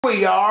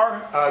We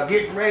are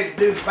getting ready to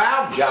do the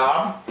valve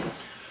job.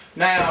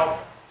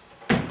 Now,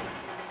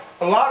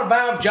 a lot of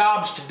valve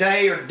jobs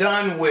today are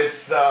done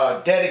with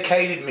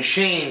dedicated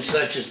machines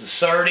such as the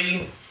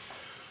SERDI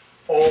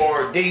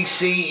or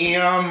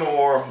DCM,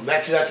 or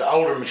that's an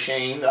older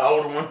machine, the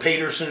older one,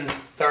 Peterson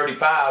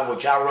 35,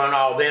 which I run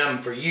all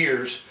them for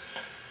years,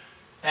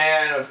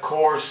 and of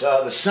course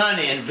the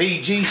Sun-In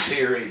VG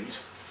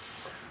series.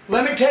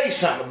 Let me tell you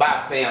something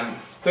about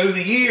them. Through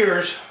the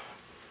years,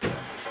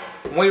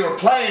 when we were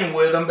playing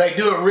with them, they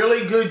do a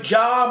really good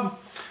job,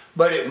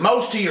 but at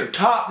most of your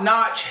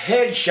top-notch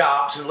head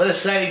shops,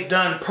 unless they've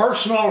done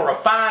personal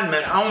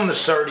refinement on the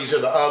SERDIs or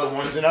the other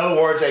ones, in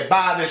other words, they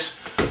buy this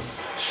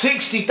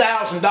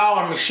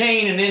 $60,000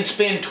 machine and then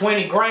spend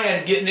 20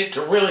 grand getting it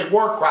to really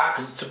work right,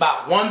 because it's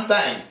about one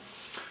thing: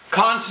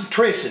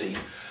 concentricity,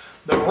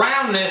 the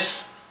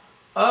roundness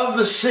of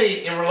the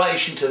seat in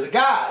relation to the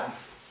guide.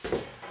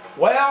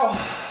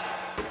 Well,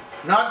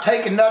 not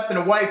taking nothing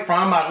away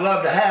from them, I'd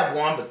love to have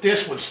one, but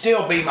this would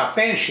still be my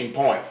finishing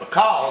point,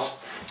 because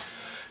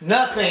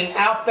nothing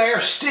out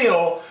there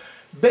still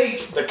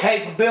beats the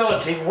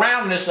capability,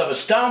 roundness of a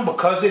stone,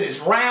 because it is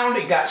round,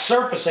 it got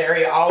surface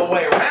area all the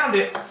way around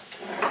it,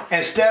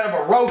 instead of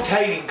a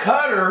rotating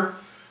cutter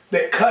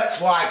that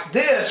cuts like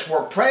this,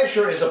 where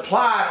pressure is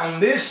applied on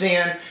this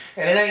end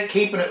and it ain't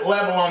keeping it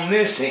level on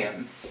this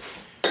end.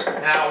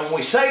 Now, when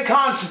we say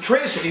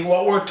concentricity,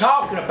 what we're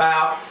talking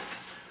about,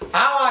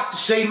 I like to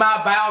see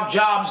my valve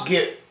jobs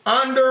get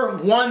under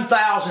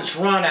 1/1000th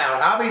run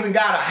out. I've even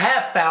got a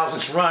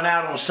 1/2,000th run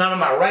out on some of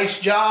my race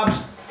jobs.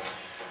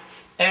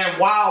 And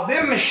while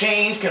them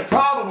machines can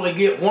probably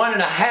get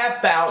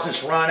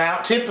 1.5 run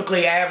out,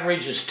 typically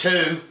average is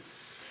 2,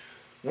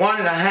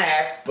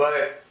 1.5,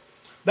 but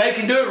they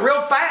can do it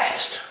real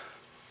fast.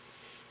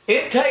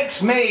 It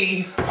takes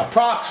me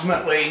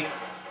approximately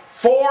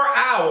 4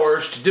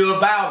 hours to do a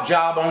valve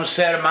job on a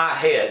set of my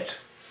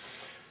heads,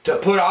 to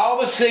put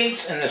all the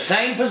seats in the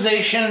same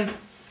position,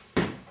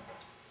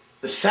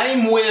 the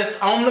same width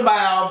on the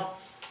valve,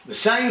 the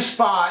same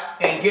spot,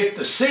 and get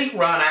the seat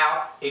run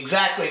out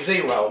exactly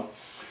 0.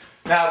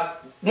 Now,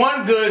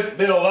 one good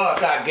bit of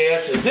luck, I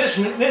guess, is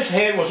this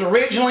head was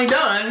originally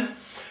done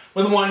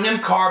with one of them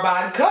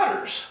carbide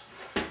cutters.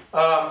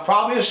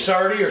 Probably a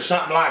SERDI or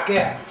something like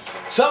that.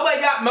 So they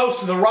got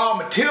most of the raw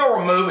material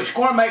removed, which is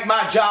going to make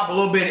my job a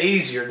little bit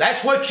easier.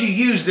 That's what you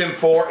use them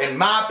for, in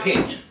my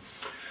opinion.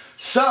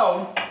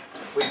 So,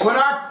 we put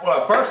our,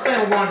 first thing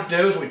we're going to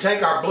do is we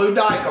take our blue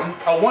dicum.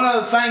 One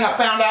other thing I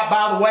found out,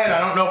 by the way, and I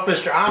don't know if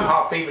Mr.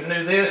 Imhoff even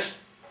knew this.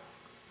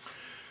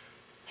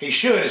 He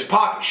should, his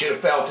pocket should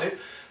have felt it.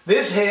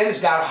 This head has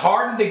got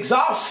hardened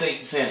exhaust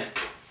seats in it.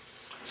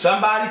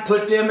 Somebody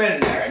put them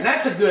in there, and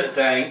that's a good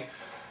thing.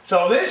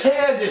 So this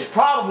head is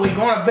probably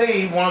going to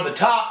be one of the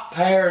top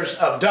pairs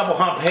of double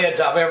hump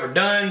heads I've ever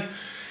done.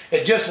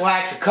 It just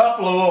lacks a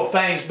couple of little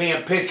things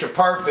being picture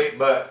perfect,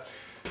 but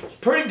it's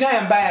pretty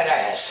damn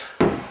badass.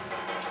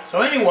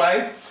 So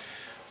anyway,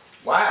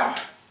 wow,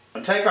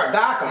 we'll take our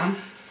dicum,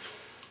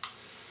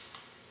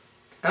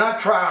 and I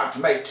try not to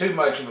make too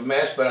much of a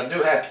mess, but I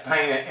do have to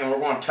paint it, and we're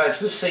going to touch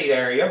the seat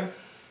area.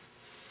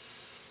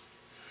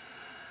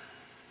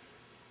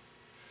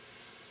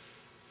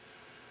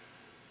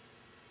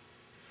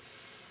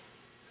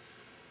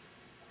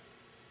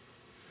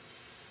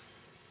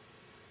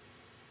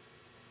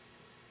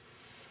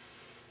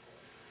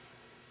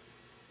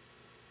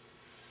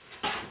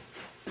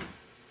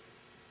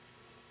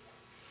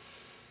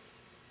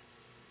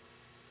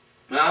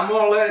 Now I'm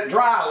going to let it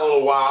dry a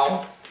little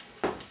while,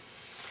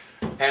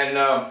 and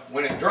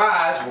when it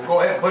dries, we'll go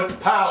ahead and put the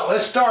pilot.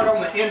 Let's start on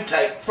the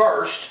intake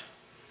first,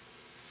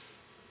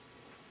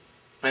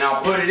 and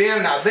I'll put it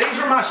in. Now these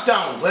are my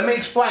stones. Let me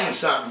explain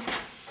something.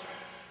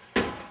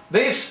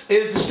 This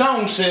is the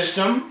stone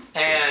system,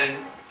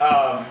 and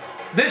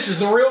this is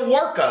the real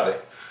work of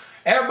it.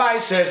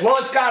 Everybody says, well,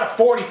 it's got a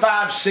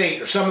 45 seat,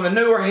 or some of the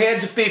newer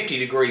heads a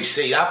 50-degree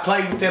seat. I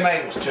played with them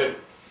angles too.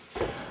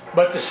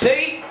 But the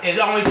seat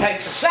only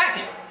takes a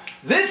second.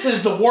 This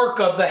is the work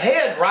of the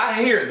head right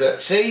here.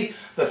 See,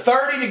 the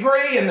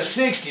 30-degree and the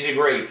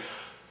 60-degree.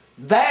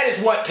 That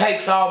is what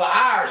takes all the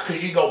hours,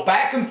 because you go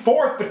back and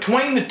forth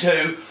between the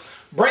two,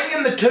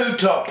 bringing the two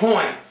to a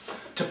point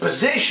to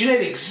position it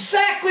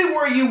exactly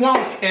where you want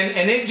it.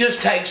 And it just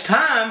takes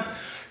time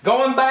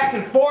going back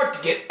and forth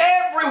to get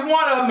every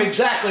one of them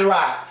exactly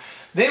right.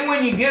 Then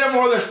when you get them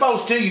where they're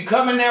supposed to, you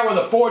come in there with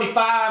a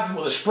 45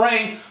 with a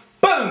spring.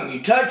 Boom!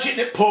 You touch it and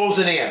it pulls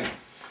it in.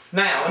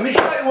 Now, let me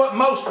show you what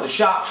most of the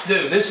shops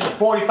do. This is a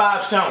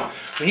 45 stone.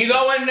 When you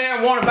go in there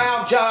and want a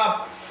valve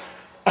job,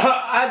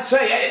 I'd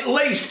say at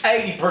least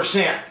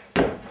 80%,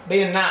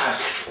 being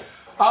nice.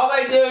 All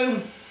they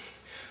do,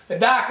 they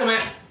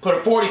document, put a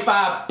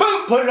 45,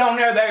 boom, put it on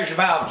there, there's your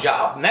valve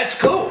job. And that's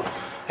cool.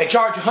 They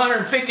charge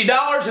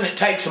 $150 and it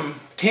takes them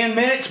 10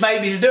 minutes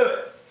maybe to do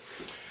it.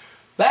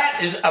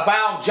 That is a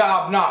valve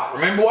job knot.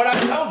 Remember what I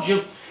told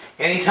you?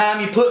 Anytime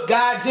you put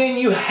guides in,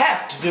 you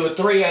have to do a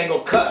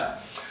 3-angle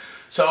cut.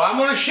 So I'm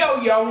going to show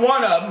you on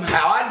one of them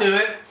how I do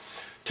it.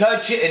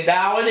 touch it and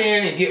dial it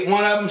in and get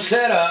one of them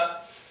set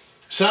up.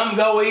 Some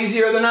go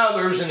easier than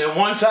others, and then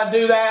once I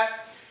do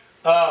that,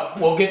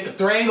 we'll get the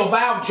three-angle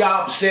valve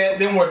job set.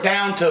 Then we're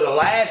down to the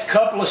last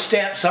couple of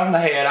steps on the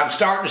head. I'm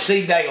starting to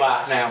see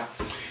daylight now.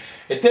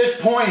 At this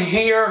point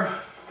here,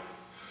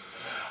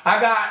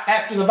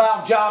 after the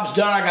valve job's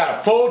done, I got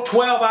a full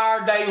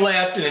 12-hour day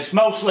left, and it's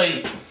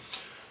mostly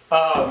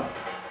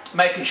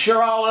making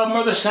sure all of them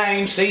are the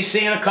same,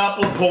 seeing a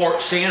couple of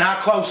ports, seeing how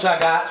close I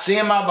got,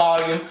 seeing my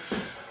volume,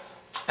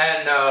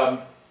 and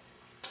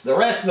the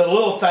rest of the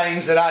little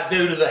things that I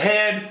do to the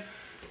head,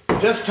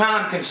 just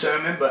time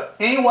consuming. But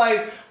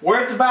anyway, we're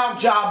at the valve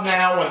job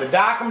now. When the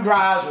diaphragm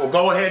dries, we'll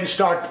go ahead and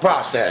start the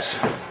process.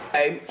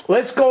 Okay,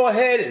 let's go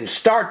ahead and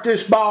start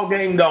this ball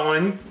game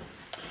going.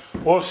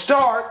 We'll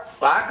start,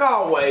 like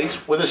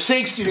always, with a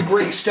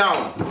 60-degree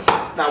stone.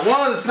 Now,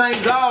 one of the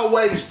things I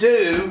always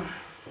do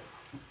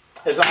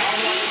is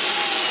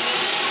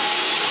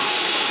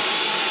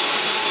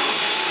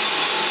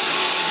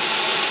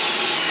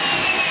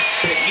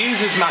it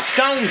uses my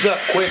stones up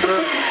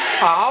quicker.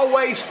 I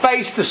always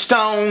face the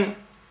stone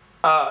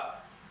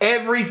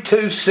every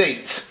 2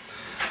 seats.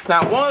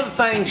 Now, one of the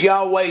things you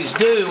always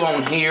do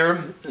on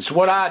here, it's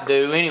what I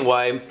do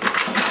anyway,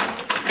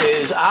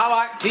 is I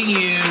like to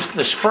use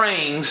the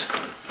springs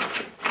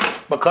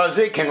because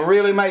it can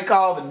really make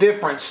all the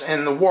difference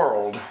in the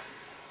world.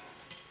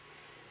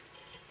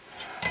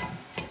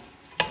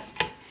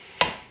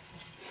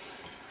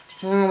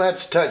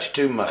 That's a touch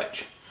too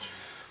much.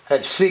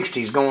 That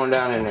 60's going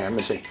down in there. Let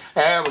me see.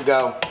 There we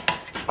go.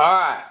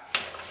 Alright.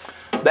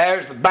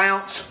 There's the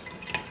bounce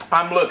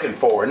I'm looking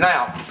for.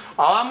 Now,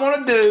 all I'm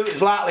going to do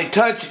is lightly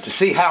touch it to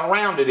see how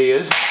round it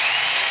is.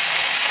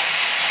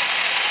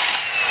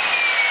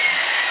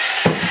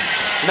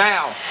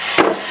 Now,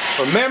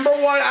 remember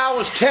what I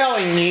was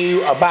telling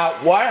you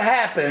about what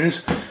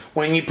happens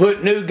when you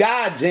put new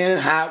guides in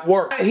and how it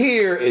works. Right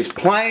here is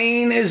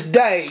plain as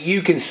day.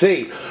 You can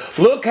see.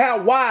 Look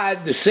how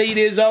wide the seat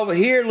is over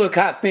here. Look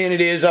how thin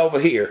it is over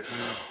here.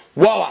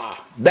 Voila.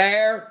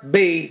 There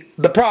be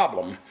the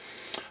problem.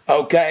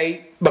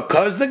 Okay,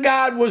 because the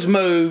guide was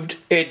moved,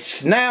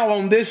 it's now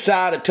on this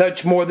side a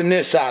touch more than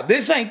this side.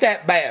 This ain't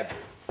that bad.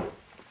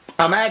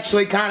 I'm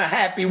actually kind of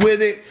happy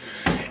with it.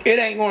 It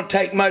ain't going to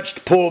take much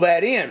to pull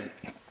that in.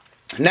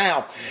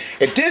 Now,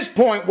 at this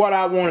point, what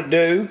I want to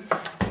do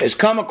is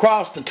come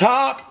across the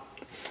top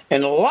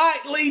and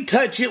lightly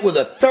touch it with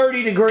a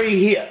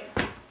 30-degree hit.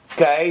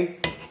 Okay,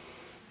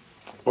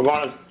 we're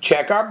going to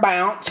check our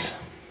bounce.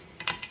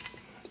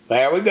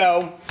 There we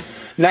go.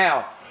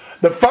 Now,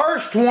 the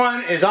first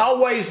one is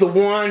always the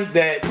one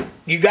that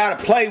you got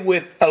to play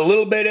with a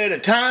little bit at a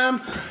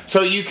time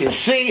so you can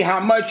see how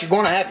much you're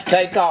going to have to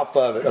take off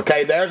of it.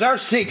 Okay, there's our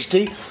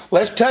 60.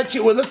 Let's touch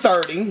it with a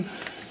 30.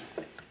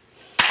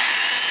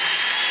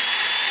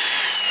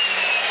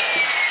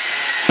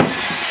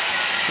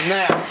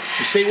 Now,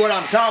 you see what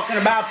I'm talking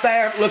about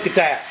there? Look at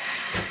that.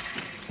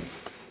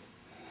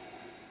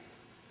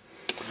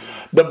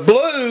 The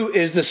blue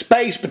is the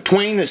space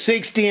between the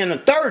 60 and the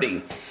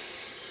 30.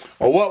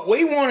 Well, what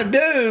we want to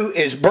do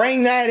is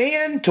bring that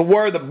in to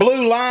where the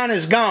blue line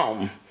is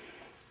gone.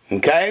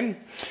 Okay?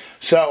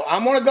 So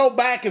I'm going to go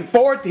back and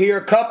forth here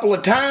a couple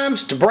of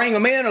times to bring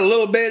them in a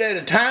little bit at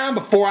a time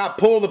before I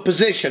pull the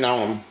position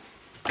on them.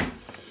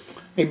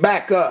 Let me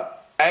back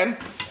up. Okay?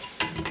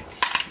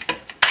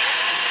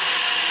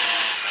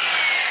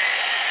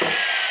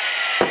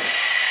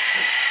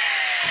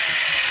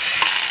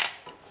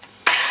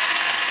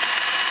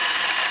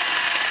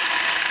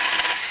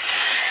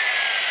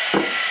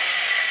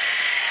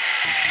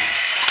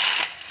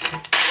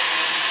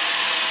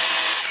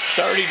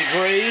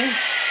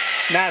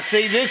 Now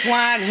see, this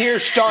line here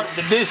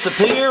starting to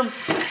disappear,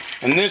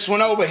 and this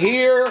one over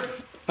here,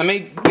 let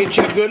me get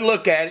you a good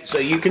look at it so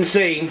you can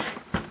see.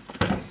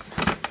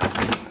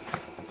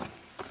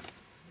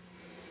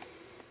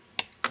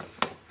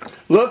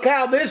 Look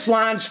how this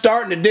line's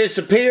starting to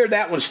disappear.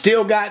 That one's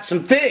still got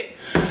some thick.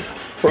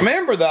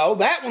 Remember though,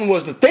 that one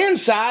was the thin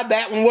side,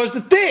 that one was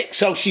the thick,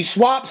 so she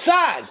swapped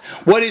sides.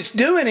 What it's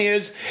doing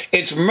is,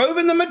 it's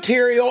moving the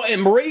material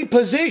and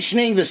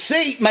repositioning the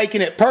seat,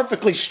 making it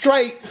perfectly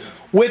straight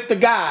with the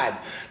guide.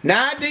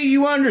 Now, do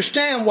you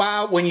understand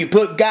why when you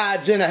put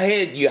guides in a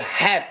head, you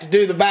have to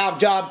do the valve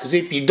job? Because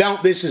if you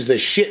don't, this is the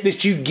shit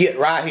that you get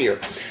right here.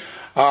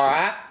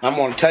 Alright, I'm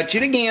going to touch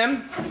it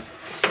again.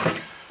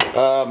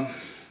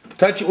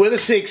 Touch it with a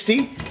 60.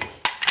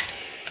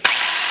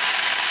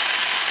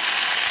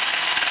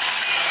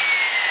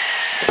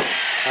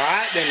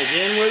 Alright, then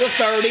again with a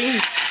 30.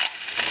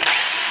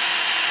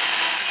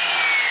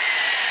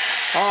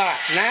 Alright,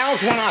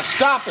 now's when I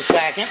stop a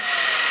second.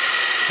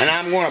 And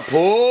I'm going to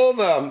pull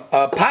the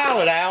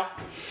palette out.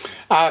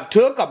 I've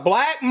took a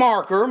black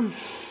marker,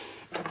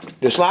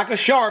 just like a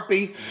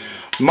Sharpie,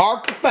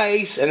 mark the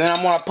face, and then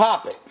I'm going to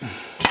pop it.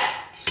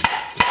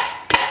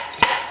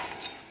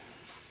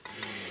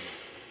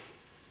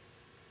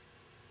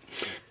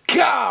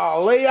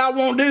 Golly, I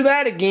won't do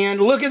that again.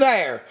 Look at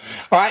there.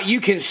 All right, you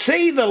can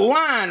see the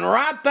line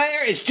right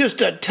there. It's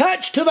just a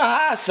touch to the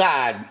high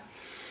side.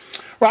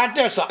 right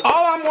there. So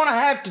all I'm going to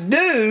have to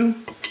do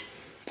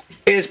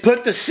is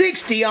put the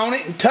 60 on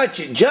it and touch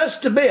it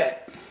just a bit.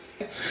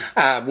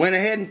 I went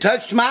ahead and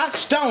touched my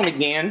stone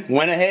again.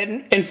 Went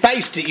ahead and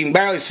faced it. You can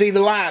barely see the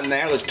line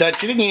there. Let's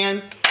touch it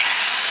again.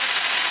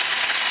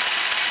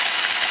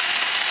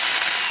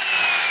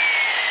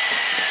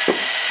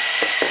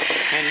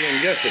 And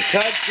then just a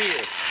touch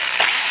here.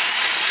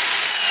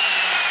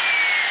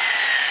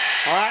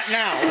 Alright,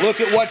 now look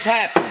at what's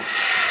happened.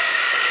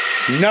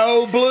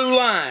 No blue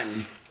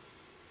line.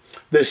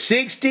 The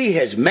 60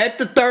 has met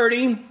the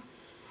 30.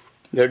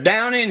 They're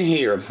down in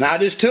here. Now I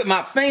just took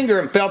my finger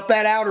and felt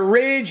that outer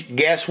ridge.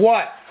 Guess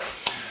what?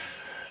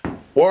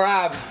 Where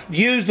I've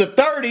used the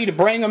 30 to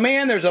bring them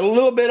in, there's a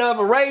little bit of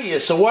a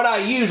radius. So what I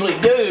usually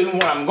do,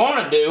 what I'm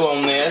going to do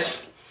on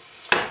this,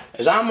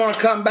 is I'm going to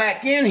come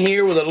back in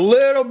here with a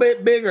little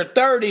bit bigger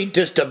 30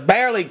 just to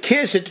barely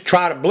kiss it to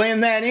try to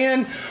blend that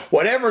in.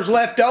 Whatever's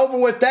left over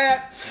with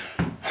that,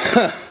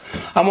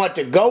 I want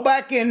to go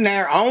back in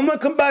there on the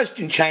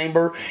combustion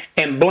chamber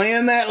and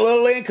blend that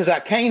little in, because I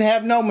can't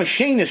have no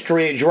machinist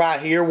ridge right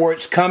here where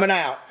it's coming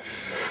out.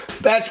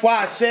 That's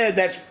why I said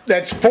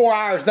that's 4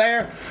 hours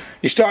there.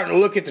 You're starting to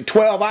look at the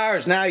 12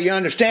 hours now. You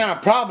understand I'm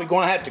probably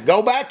going to have to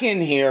go back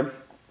in here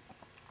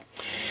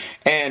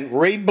and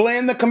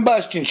reblend the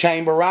combustion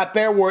chamber right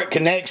there where it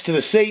connects to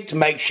the seat to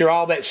make sure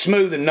all that's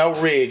smooth and no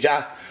ridge.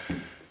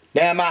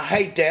 Damn, I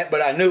hate that,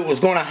 but I knew it was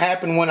going to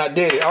happen when I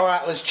did it. All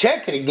right, let's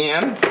check it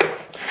again.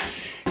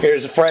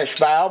 Here's a fresh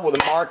valve with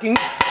a marking.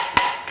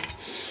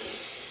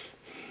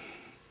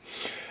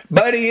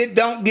 Buddy, it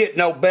don't get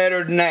no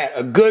better than that.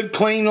 A good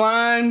clean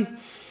line,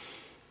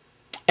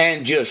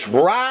 and just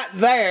right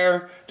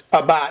there,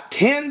 about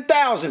 10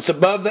 thousandths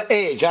above the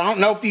edge. I don't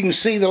know if you can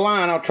see the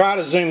line. I'll try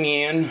to zoom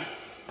you in.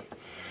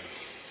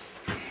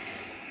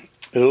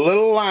 There's a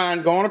little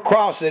line going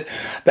across it.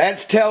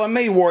 That's telling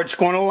me where it's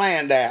going to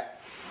land at.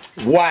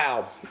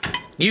 Wow.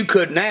 You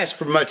couldn't ask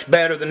for much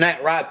better than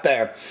that right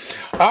there.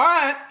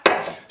 Alright.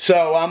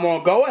 So I'm going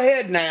to go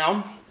ahead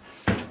now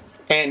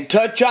and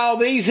touch all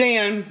these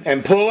in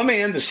and pull them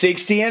in, the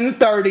 60 and the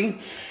 30.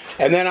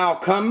 And then I'll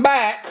come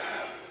back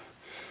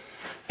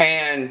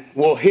and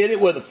we'll hit it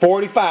with a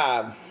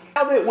 45.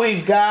 Now that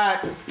we've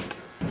got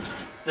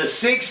the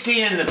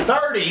 60 and the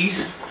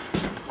 30s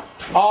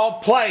all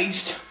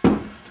placed,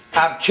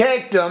 I've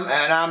checked them,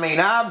 and I mean,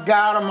 I've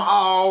got them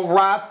all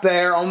right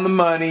there on the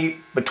money,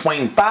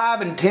 between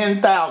 5 and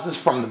 10 thousandths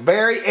from the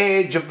very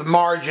edge of the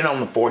margin on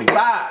the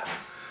 45.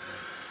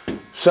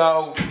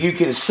 So you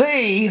can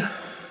see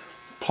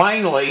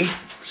plainly,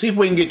 see if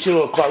we can get you a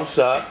little close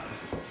up.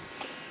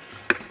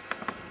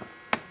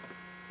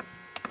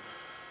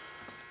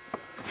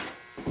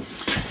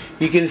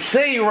 You can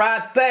see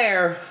right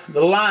there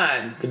the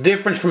line, the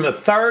difference from the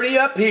 30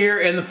 up here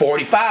and the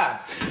 45.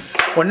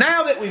 Well,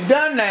 now that we've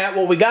done that,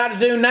 what we got to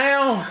do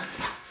now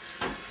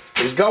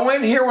is go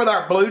in here with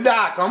our blue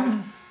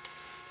Dicom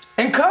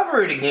and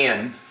cover it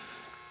again,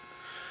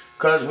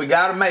 because we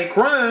got to make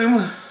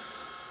room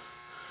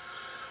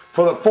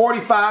for the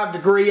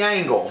 45-degree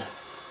angle.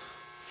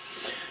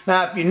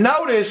 Now, if you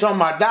notice on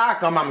my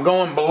Dicom, I'm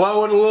going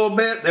below it a little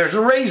bit. There's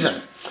a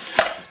reason.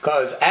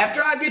 Because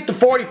after I get the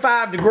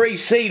 45-degree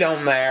seat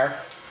on there,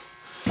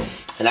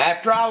 and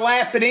after I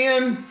lap it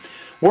in,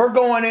 we're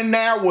going in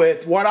there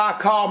with what I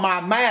call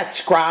my math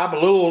scribe, a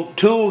little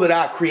tool that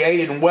I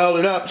created and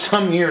welded up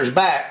some years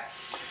back.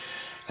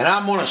 And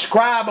I'm going to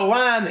scribe a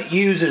line that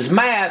uses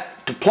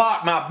math to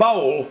plot my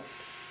bowl.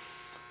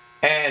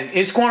 And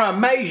it's going to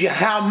amaze you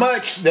how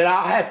much that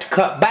I'll have to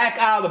cut back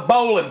out of the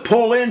bowl and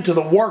pull into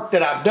the work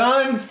that I've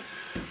done.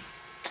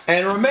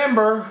 And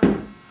remember,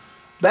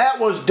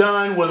 that was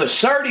done with a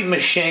SERDI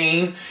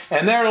machine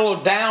and their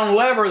little down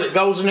lever that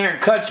goes in there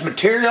and cuts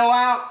material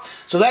out.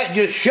 So that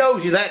just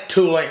shows you that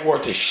tool ain't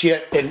worth a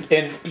shit and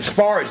as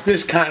far as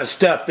this kind of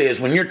stuff is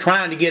when you're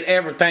trying to get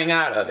everything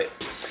out of it.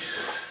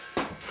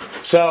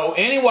 So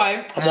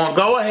anyway, I'm going to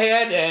go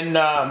ahead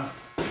and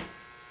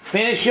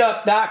finish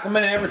up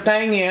documenting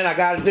everything in. I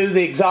got to do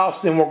the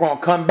exhaust, and we're going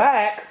to come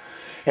back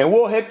and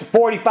we'll hit the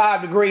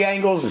 45-degree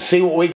angles and see what we